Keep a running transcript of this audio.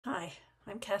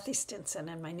I'm Kathy Stinson,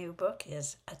 and my new book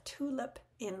is A Tulip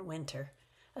in Winter,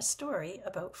 a story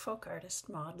about folk artist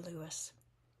Maud Lewis.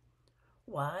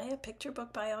 Why a picture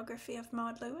book biography of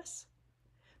Maud Lewis?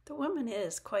 The woman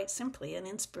is, quite simply, an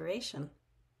inspiration.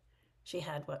 She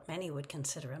had what many would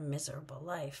consider a miserable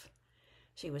life.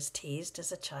 She was teased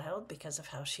as a child because of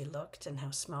how she looked and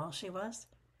how small she was.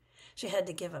 She had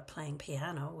to give up playing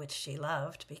piano, which she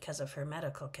loved because of her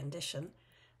medical condition,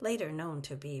 later known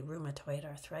to be rheumatoid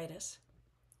arthritis.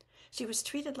 She was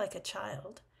treated like a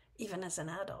child, even as an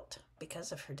adult,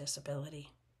 because of her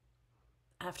disability.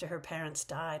 After her parents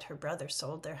died, her brother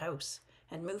sold their house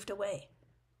and moved away,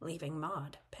 leaving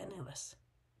Maud penniless.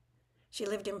 She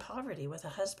lived in poverty with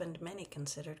a husband many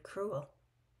considered cruel.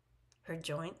 Her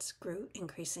joints grew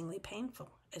increasingly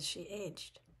painful as she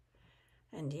aged.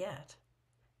 And yet,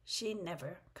 she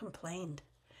never complained.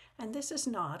 And this is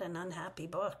not an unhappy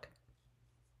book.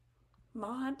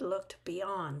 Maud looked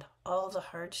beyond all the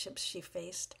hardships she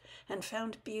faced and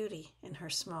found beauty in her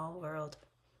small world.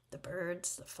 The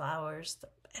birds, the flowers, the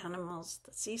animals,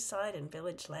 the seaside and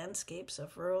village landscapes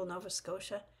of rural Nova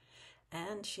Scotia,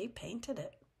 and she painted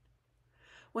it.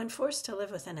 When forced to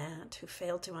live with an aunt who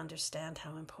failed to understand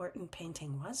how important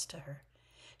painting was to her,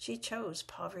 she chose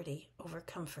poverty over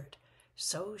comfort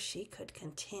so she could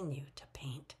continue to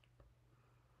paint.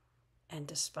 And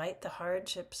despite the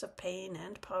hardships of pain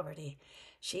and poverty,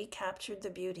 she captured the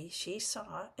beauty she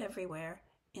saw everywhere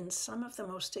in some of the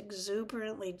most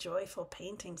exuberantly joyful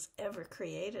paintings ever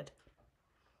created.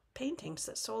 Paintings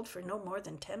that sold for no more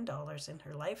than $10 in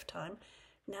her lifetime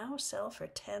now sell for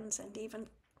tens and even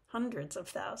hundreds of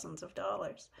thousands of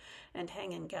dollars and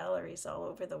hang in galleries all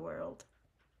over the world.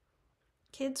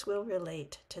 Kids will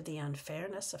relate to the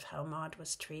unfairness of how Maud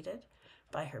was treated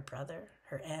by her brother,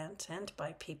 her aunt, and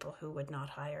by people who would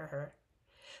not hire her.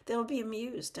 They'll be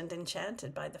amused and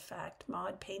enchanted by the fact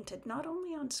Maud painted not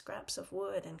only on scraps of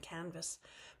wood and canvas,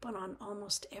 but on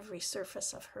almost every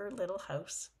surface of her little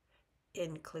house,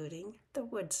 including the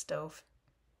wood stove.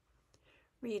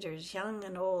 Readers young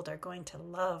and old are going to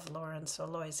love Lauren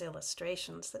Soloy's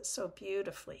illustrations that so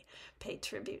beautifully pay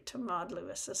tribute to Maud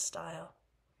Lewis's style.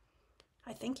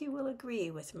 I think you will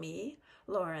agree with me,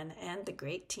 Lauren, and the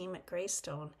great team at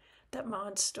Greystone that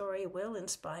Maud's story will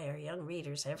inspire young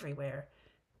readers everywhere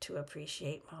to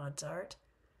appreciate Maud's art,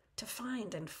 to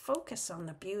find and focus on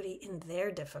the beauty in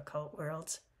their difficult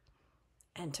worlds,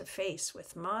 and to face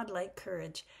with Maud-like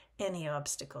courage any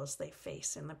obstacles they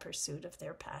face in the pursuit of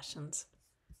their passions.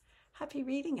 Happy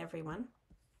reading, everyone.